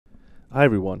Hi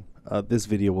everyone. This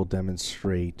video will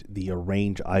demonstrate the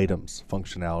arrange items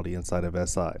functionality inside of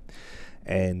SI.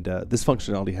 And this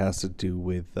functionality has to do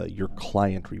with your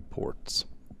client reports.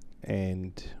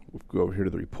 And if we go over here to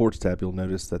the reports tab, you'll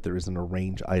notice that there is an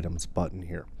arrange items button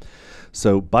here.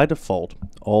 So by default,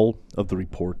 all of the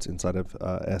reports inside of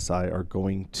SI are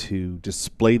going to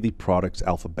display the products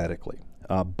alphabetically.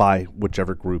 By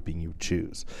whichever grouping you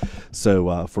choose.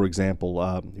 So for example,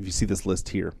 if you see this list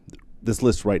here, this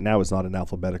list right now is not in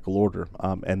alphabetical order,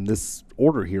 and this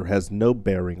order here has no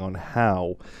bearing on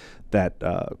how that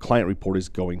client report is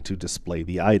going to display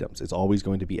the items. It's always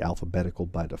going to be alphabetical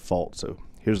by default. So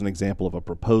here's an example of a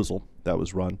proposal that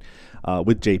was run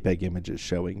with JPEG images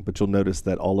showing, but you'll notice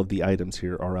that all of the items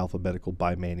here are alphabetical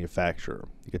by manufacturer.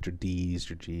 You get your D's,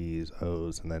 your G's,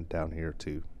 O's, and then down here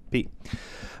to P.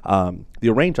 The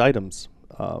arrange items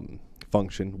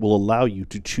function will allow you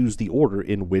to choose the order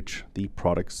in which the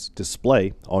products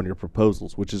display on your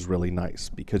proposals, which is really nice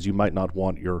because you might not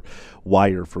want your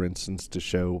wire, for instance, to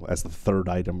show as the third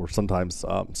item, or sometimes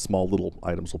small little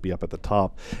items will be up at the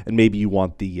top, and maybe you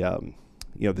want the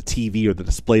the TV or the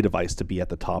display device to be at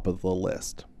the top of the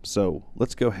list. So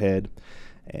let's go ahead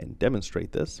and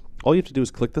demonstrate this. All you have to do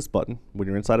is click this button when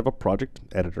you're inside of a project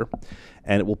editor,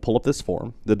 and it will pull up this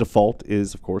form. The default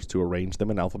is, of course, to arrange them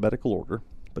in alphabetical order.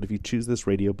 But if you choose this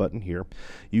radio button here,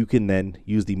 you can then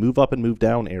use the move up and move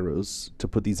down arrows to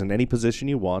put these in any position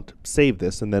you want, save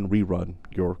this, and then rerun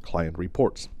your client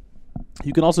reports.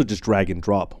 You can also just drag and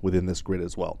drop within this grid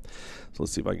as well. So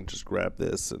let's see if I can just grab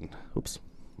this and, oops,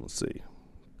 let's see.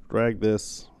 Drag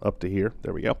this up to here.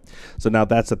 There we go. So now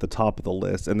that's at the top of the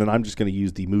list, and then I'm just going to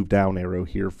use the move down arrow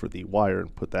here for the wire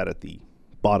and put that at the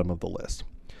bottom of the list.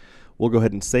 We'll go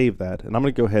ahead and save that, and I'm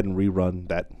going to go ahead and rerun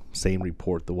that same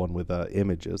report, the one with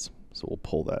images. So we'll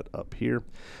pull that up here,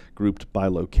 grouped by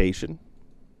location,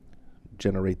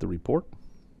 generate the report,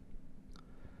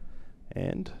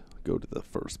 and go to the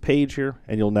first page here,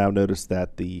 and you'll now notice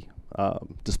that the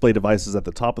display device is at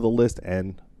the top of the list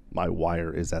and my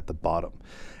wire is at the bottom.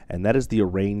 And that is the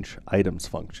arrange items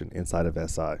function inside of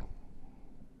SI.